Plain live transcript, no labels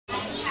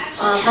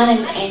My name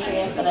is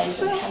Andrea, for those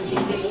who haven't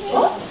been here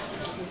before.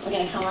 We're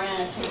going to come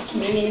around and take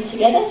communion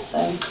together,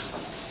 so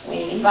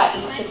we invite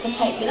you to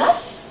partake with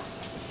us.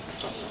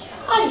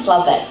 I just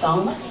love that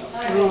song.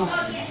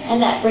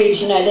 And that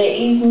bridge, you know, there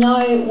is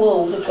no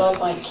wall that God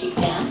won't kick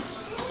down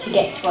to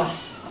get to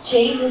us.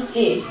 Jesus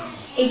did.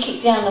 He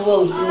kicked down the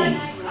walls,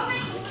 didn't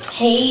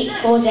he? He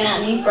tore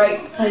down, he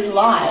broke those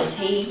lies,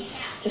 he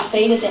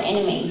defeated the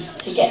enemy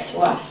to get to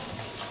us.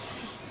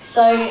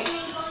 So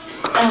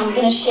I'm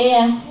going to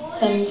share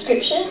some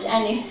scriptures,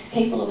 and if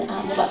people would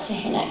like to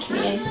hand out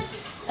communion,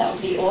 that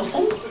would be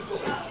awesome.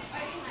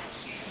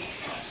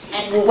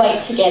 And we'll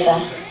wait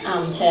together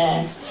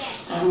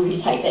to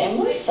take the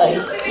envelopes, so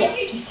yeah,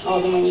 just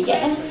hold them when you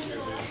get them.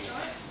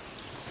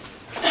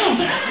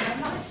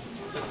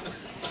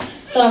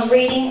 So I'm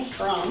reading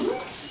from,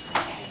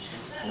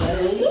 where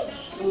is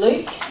it?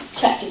 Luke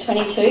chapter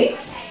 22.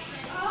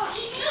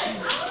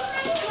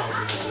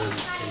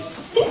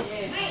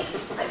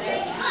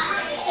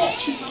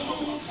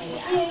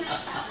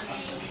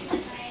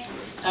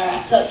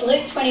 Alright, so it's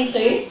Luke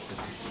 22.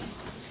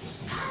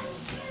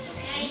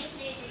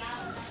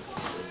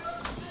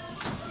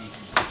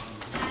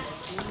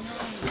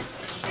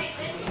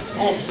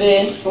 And it's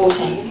verse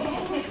 14.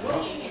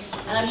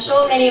 And I'm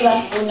sure many of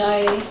us will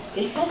know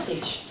this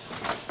passage.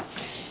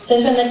 It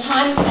says, when the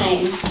time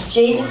came,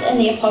 Jesus and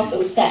the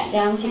apostles sat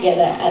down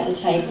together at the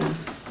table.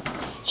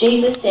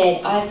 Jesus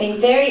said, I have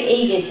been very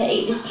eager to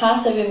eat this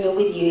Passover meal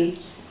with you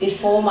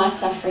before my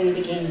suffering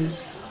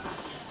begins.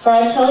 For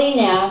I tell you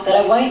now that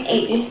I won't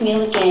eat this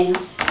meal again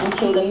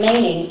until the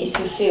meaning is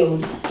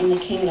fulfilled in the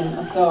kingdom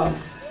of God.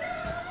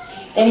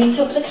 Then he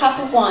took the cup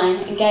of wine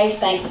and gave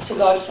thanks to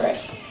God for it.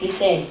 He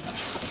said,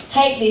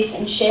 take this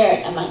and share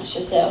it amongst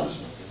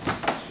yourselves.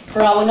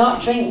 For I will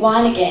not drink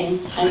wine again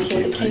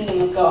until the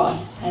kingdom of God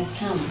has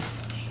come.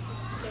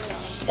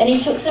 Then he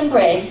took some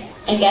bread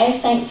and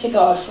gave thanks to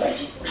God for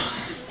it.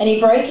 And he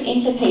broke it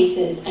into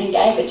pieces and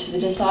gave it to the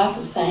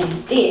disciples, saying,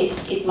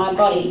 this is my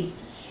body,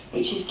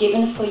 which is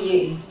given for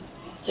you.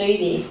 Do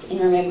this in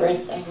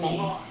remembrance of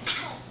me.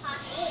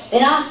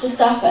 Then after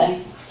supper,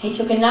 he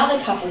took another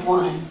cup of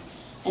wine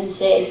and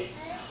said,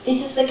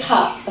 this is the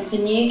cup of the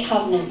new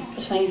covenant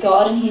between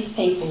God and his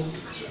people,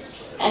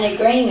 an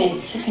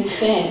agreement to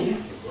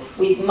confirm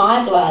with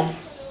my blood,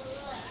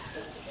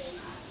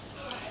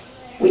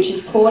 which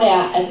is poured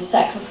out as a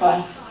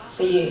sacrifice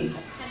for you.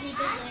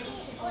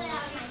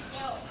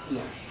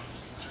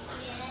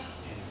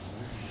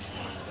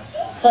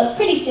 So it's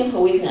pretty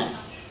simple, isn't it?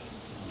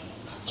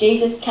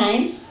 Jesus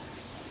came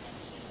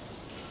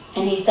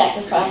and he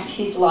sacrificed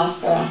his life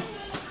for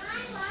us.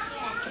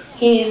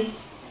 His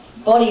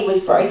body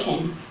was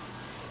broken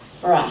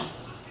for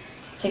us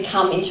to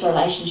come into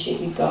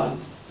relationship with God.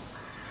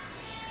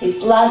 His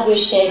blood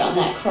was shed on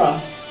that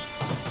cross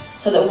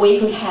so that we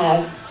could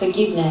have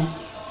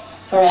forgiveness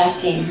for our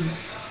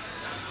sins.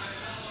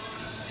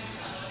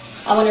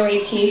 I want to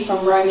read to you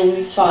from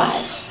Romans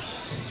 5.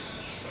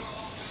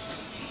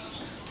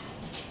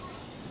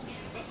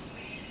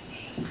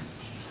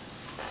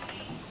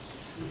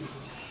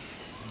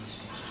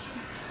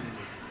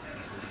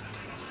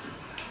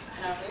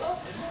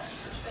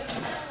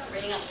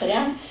 Reading upside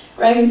down.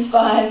 Romans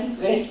 5,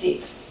 verse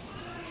 6.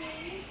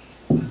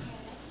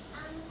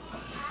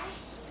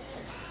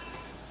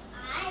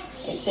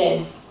 It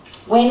says,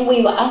 when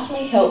we were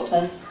utterly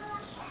helpless,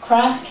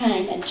 Christ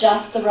came at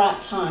just the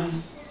right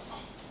time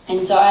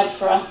and died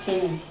for us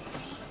sinners.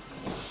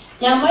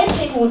 Now, most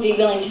people would be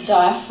willing to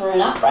die for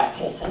an upright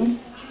person,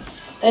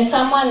 though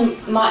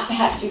someone might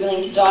perhaps be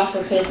willing to die for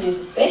a person who's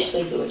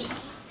especially good.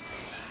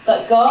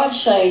 But God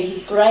showed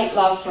his great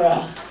love for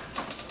us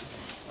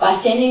by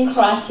sending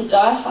Christ to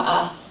die for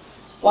us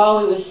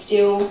while we were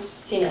still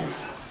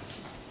sinners.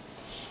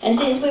 And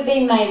since we've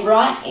been made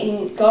right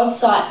in God's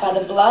sight by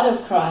the blood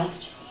of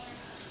Christ,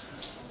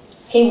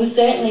 he will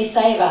certainly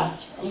save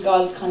us from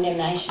God's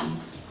condemnation.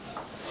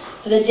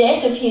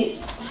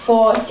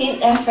 For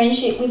since our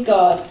friendship with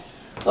God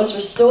was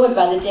restored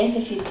by the death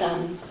of his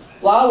Son,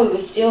 while we were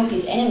still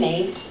his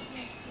enemies,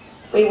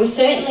 we will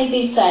certainly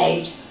be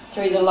saved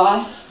through the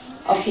life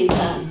of his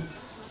Son.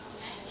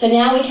 So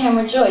now we can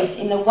rejoice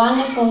in the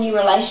wonderful new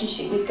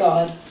relationship with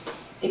God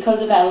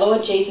because of our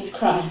Lord Jesus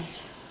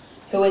Christ,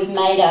 who has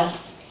made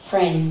us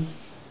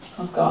friends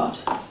of God.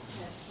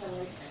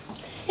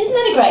 Isn't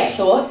that a great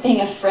thought,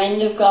 being a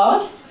friend of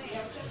God?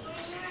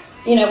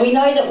 You know, we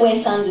know that we're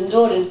sons and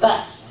daughters,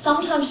 but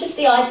sometimes just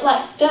the idea,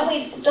 like, don't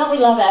we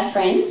love our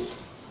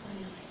friends?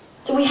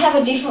 Do we have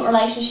a different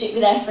relationship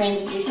with our friends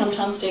as we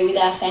sometimes do with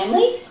our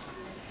families?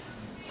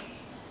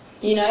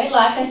 You know,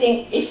 like I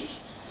think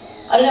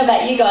I don't know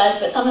about you guys,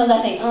 but sometimes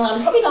I think,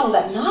 I'm probably not all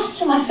that nice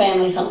to my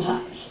family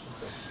sometimes.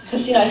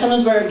 Because, you know,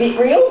 sometimes we're a bit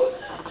real.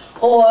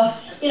 Or,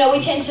 you know, we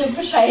tend to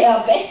portray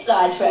our best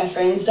side to our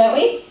friends, don't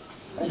we?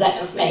 Or is that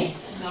just me?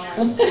 No.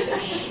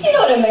 You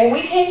know what I mean?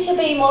 We tend to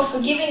be more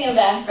forgiving of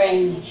our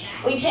friends.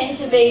 We tend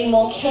to be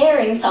more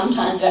caring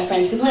sometimes of our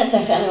friends. Because when it's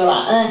our family, we're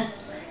like,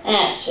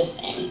 it's just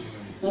them.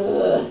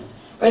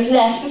 Whereas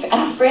with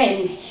our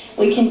friends,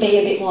 we can be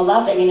a bit more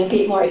loving and a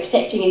bit more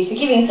accepting and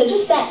forgiving. So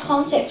just that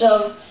concept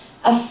of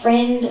a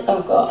friend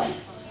of God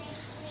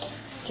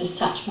just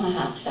touched my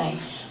heart today.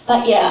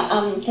 But yeah,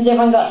 has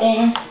everyone got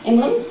their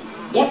emblems?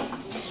 Yep.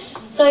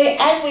 So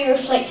as we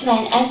reflect today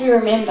and as we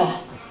remember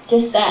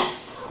just that,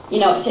 you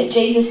know, it said,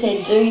 Jesus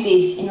said, do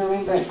this in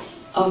remembrance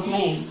of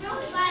me.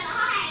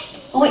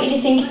 I want you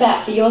to think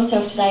about for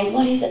yourself today,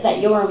 what is it that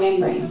you're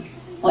remembering?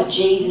 What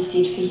Jesus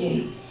did for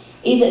you?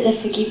 Is it the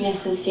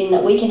forgiveness of sin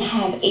that we can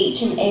have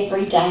each and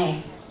every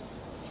day?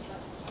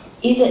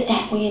 Is it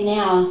that we are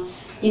now,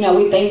 you know,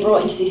 we've been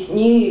brought into this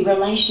new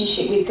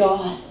relationship with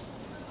God?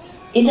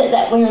 Is it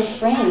that we're a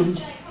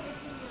friend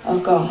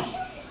of God?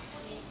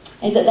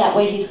 Is it that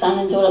we're his son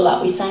and daughter,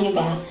 like we sang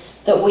about,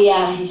 that we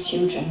are his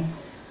children?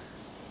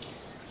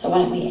 So why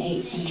don't we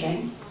eat and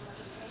drink?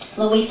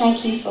 Lord, we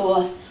thank you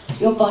for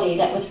your body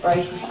that was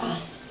broken for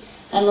us.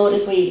 And Lord,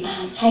 as we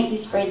take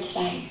this bread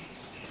today,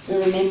 we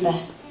remember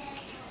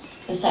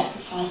the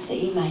sacrifice that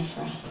you made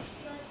for us.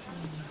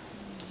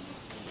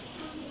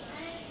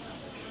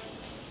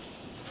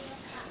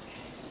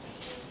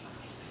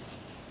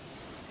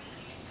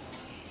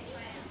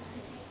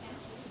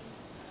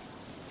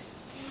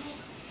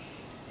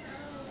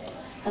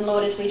 And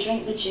Lord, as we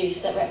drink the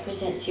juice that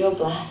represents your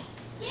blood,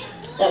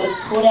 that was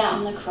poured out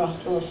on the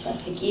cross, Lord, for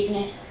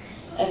forgiveness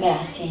of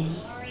our sin,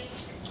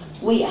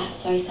 we are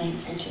so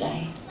thankful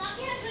today.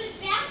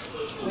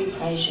 We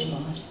praise you,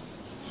 Lord.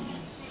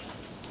 Amen.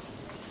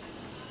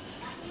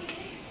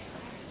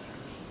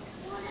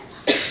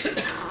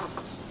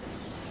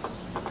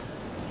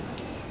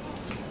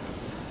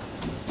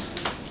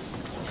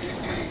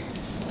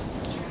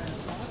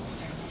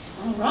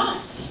 All right.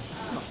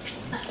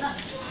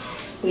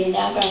 We are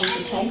now going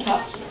to take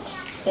up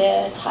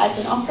the tithes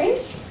and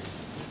offerings.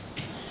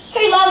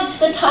 Who loves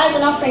the tithes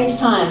and offerings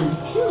time?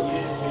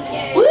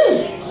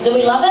 Woo! Do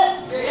we love it?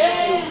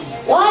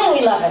 Why do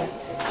we love it?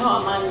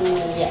 Oh,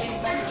 yeah.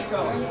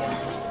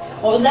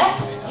 What was that?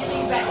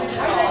 Giving back to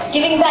God.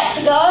 Giving back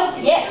to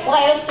God? Yeah.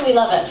 Why else do we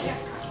love it?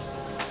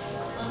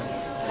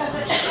 Because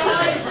it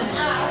shows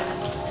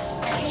us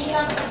that he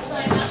loves us so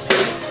much that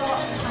he's got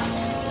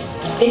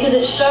something. Because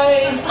it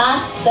shows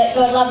us that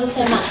God loves us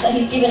so much that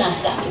he's given us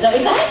that. Is that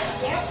what you're saying?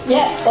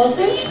 Yeah.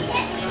 Awesome.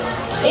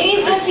 It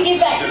is good to give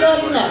back to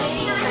God, isn't it?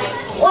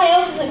 Why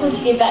else is it good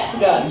to give back to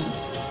God?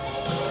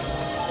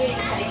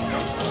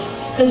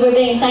 Because we're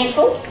being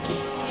thankful.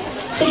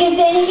 Because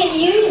then he can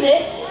use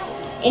it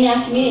in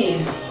our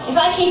community. If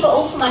I keep it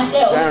all for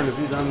myself, Darren, have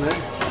you done that?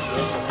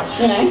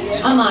 you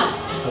know, I might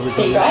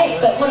be great,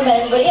 but what about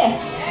everybody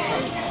else?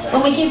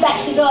 When we give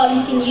back to God,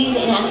 he can use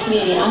it in our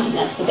community, and I think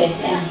that's the best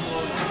thing.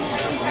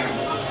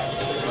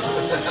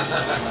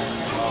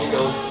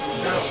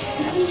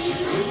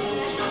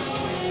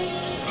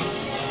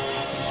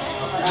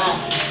 Alright.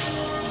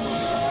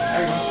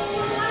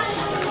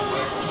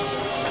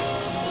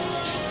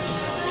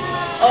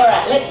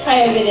 Alright, let's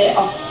pray over the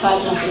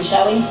tithes and offering,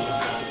 shall we?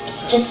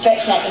 Just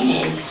stretch out your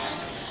hand.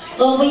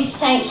 Lord, we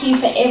thank you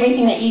for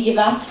everything that you give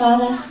us,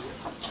 Father.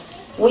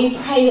 We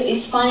pray that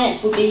this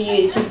finance will be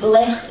used to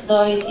bless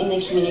those in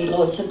the community,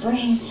 Lord, to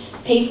bring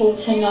people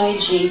to know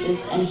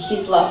Jesus and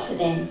his love for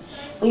them.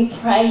 We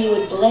pray you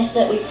would bless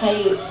it. We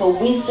pray you for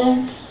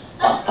wisdom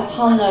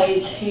upon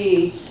those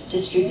who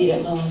distribute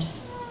it, Lord.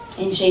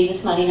 In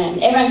Jesus' mighty name.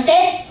 Everyone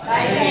said?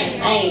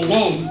 Amen.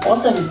 Amen.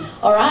 Awesome.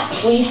 All right,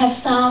 we have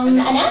some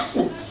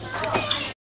announcements.